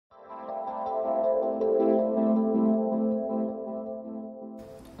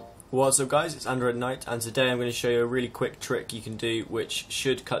What's up guys, it's Android Knight, and today I'm going to show you a really quick trick you can do which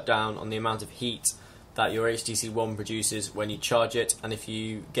should cut down on the amount of heat that your HTC One produces when you charge it, and if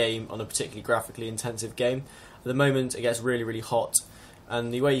you game on a particularly graphically intensive game. At the moment it gets really hot,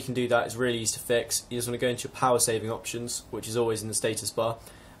 and the way you can do that is really easy to fix. You just want to go into your power saving options, which is always in the status bar,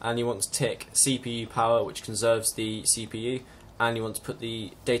 and you want to tick CPU power, which conserves the CPU, and you want to put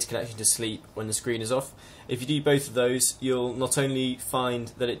the data connection to sleep when the screen is off. If you do both of those, you'll not only find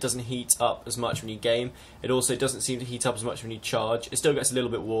that it doesn't heat up as much when you game, it also doesn't seem to heat up as much when you charge. It still gets a little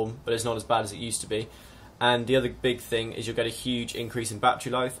bit warm, but it's not as bad as it used to be. And the other big thing is you'll get a huge increase in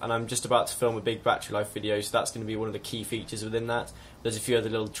battery life, and I'm just about to film a big battery life video, so that's going to be one of the key features within that. There's a few other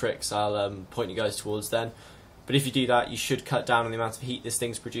little tricks I'll point you guys towards then. But if you do that, you should cut down on the amount of heat this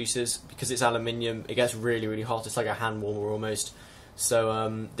thing produces. Because it's aluminium, it gets really hot. It's like a hand warmer almost.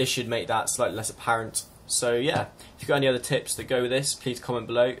 So this should make that slightly less apparent. So yeah, if you've got any other tips that go with this, please comment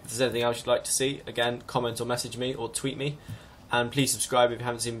below. If there's anything else you'd like to see, again, comment or message me or tweet me. And please subscribe if you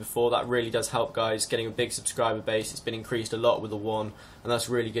haven't seen before. That really does help, guys. Getting a big subscriber base, it's been increased a lot with the One, and that's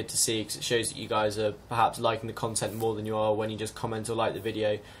really good to see because it shows that you guys are perhaps liking the content more than you are when you just comment or like the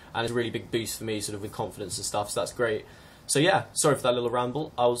video, and it's a really big boost for me sort of with confidence and stuff, so that's great. So yeah, sorry for that little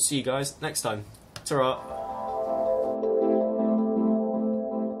ramble. I will see you guys next time. Ta-ra.